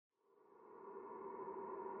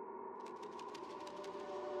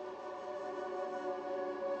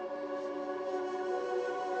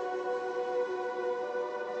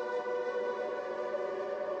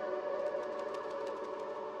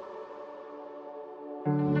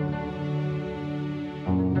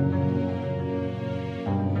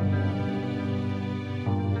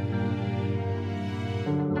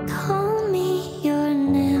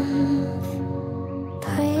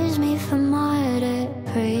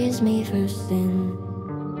praise me for sin.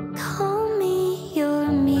 Call me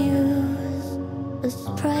your muse, a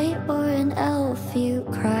sprite or an elf you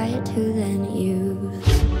cry to then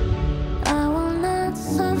use. I will not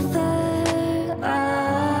suffer,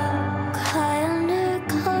 cry under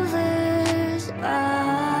covers.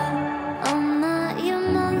 I'm not your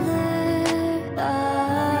mother.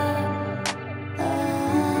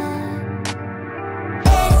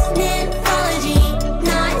 It's nymphology,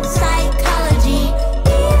 not psychology.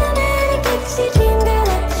 Be the manic pixie dream girl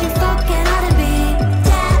that you fucking ought to be.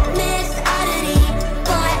 That Miss Oddity,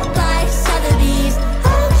 bought by Sotheby's.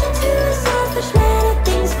 Auction to a selfish man who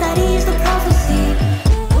thinks that he's the prophecy.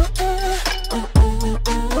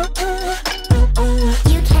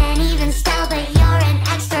 You can't even spell, but you're an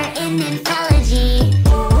expert in nymphology.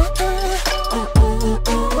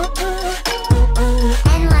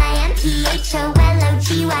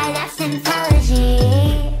 Nymphology, that's nymphology.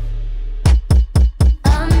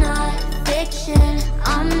 I'm not fiction,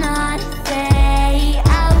 I'm not fake. I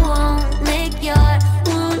won't lick your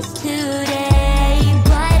wounds today,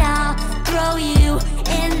 but I'll throw you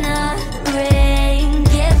in the ring,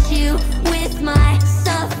 gift you with my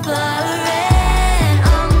suffering.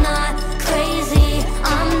 I'm not crazy,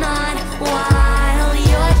 I'm not wild.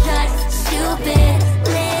 You're just stupid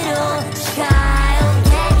little child.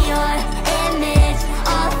 Get your image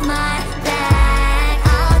off my back,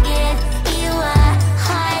 I'll give you a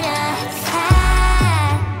heart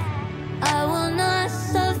attack. I will not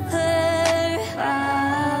suffer,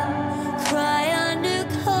 cry under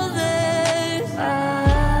covers.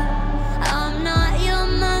 I'm not your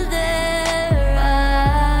mother.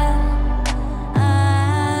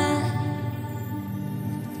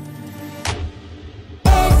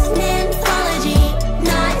 It's nymphology,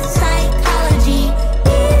 not psychology.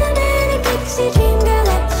 Be the manic pixie dream girl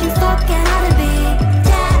that you fucking ought to be.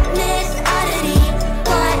 That Miss Oddity,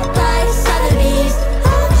 bought by Sotheby's.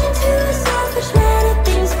 Auction to a selfish man who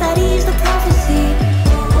thinks that he's the prophecy.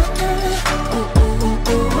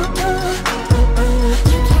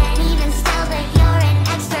 You can't even spell, but you're an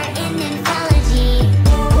expert in nymphology.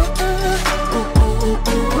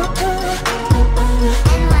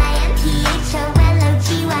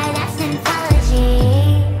 Nymphology, that's nymphology.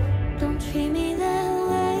 Don't treat me that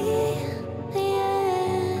way, yeah.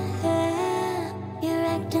 You're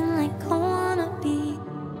acting like I wanna be.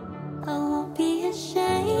 I won't be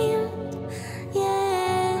ashamed,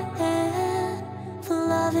 yeah, for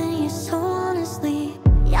loving you so honestly.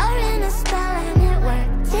 You're in a spell and it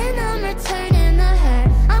worked, and I'm returning the hurt.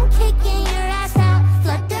 I'm kicking your ass out,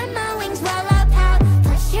 flutter my wings while I pout.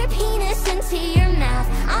 Push your penis into your mouth,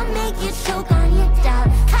 I'll make you choke on your doubt.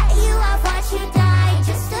 Cut you off, watch you die,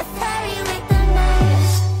 just a fairy with the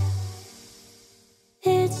knife.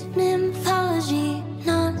 It's nymphology,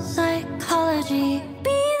 not psychology.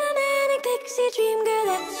 Be the manic pixie dream girl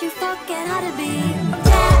that you fucking ought to be.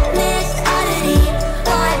 That Miss Oddity,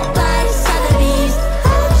 bought by Sotheby's.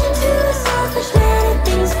 Auction to a selfish man who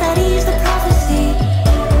thinks that he's the prophecy.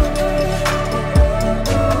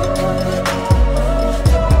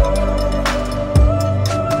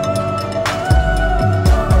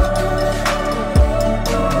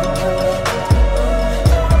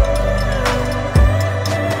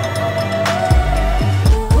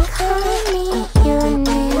 Call me your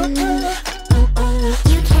muse.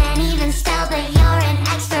 You can't even spell, but you're an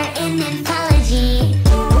expert in nymphology.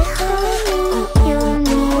 Call me your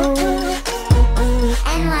muse.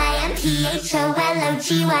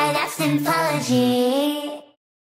 Nymphology, that's nymphology.